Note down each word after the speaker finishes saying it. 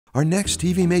Our next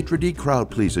TV maitre d'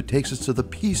 crowd pleaser takes us to the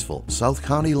peaceful South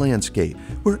County landscape,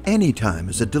 where any time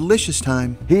is a delicious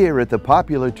time. Here at the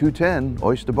popular 210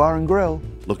 Oyster Bar and Grill.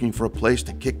 Looking for a place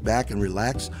to kick back and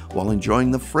relax while enjoying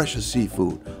the freshest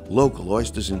seafood, local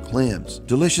oysters and clams,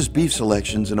 delicious beef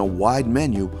selections, and a wide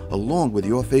menu along with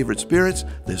your favorite spirits?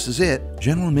 This is it.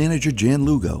 General Manager Jan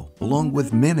Lugo, along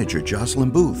with Manager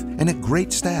Jocelyn Booth and a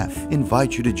great staff,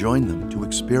 invite you to join them to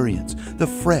experience the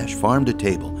fresh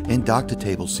farm-to-table and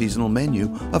dock-to-table seasonal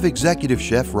menu of Executive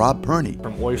Chef Rob Perney.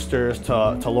 From oysters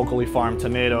to locally farmed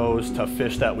tomatoes to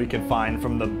fish that we can find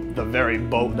from the very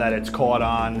boat that it's caught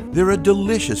on. There are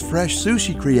delicious fresh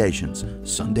sushi creations,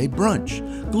 Sunday brunch,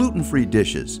 gluten-free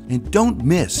dishes, and don't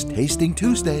miss Tasting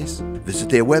Tuesdays. Visit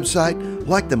their website,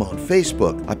 like them on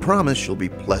Facebook. I promise you'll be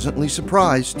pleasantly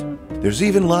surprised. There's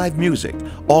even live music,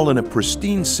 all in a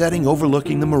pristine setting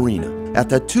overlooking the marina at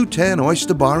the 210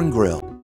 Oyster Bar and Grill.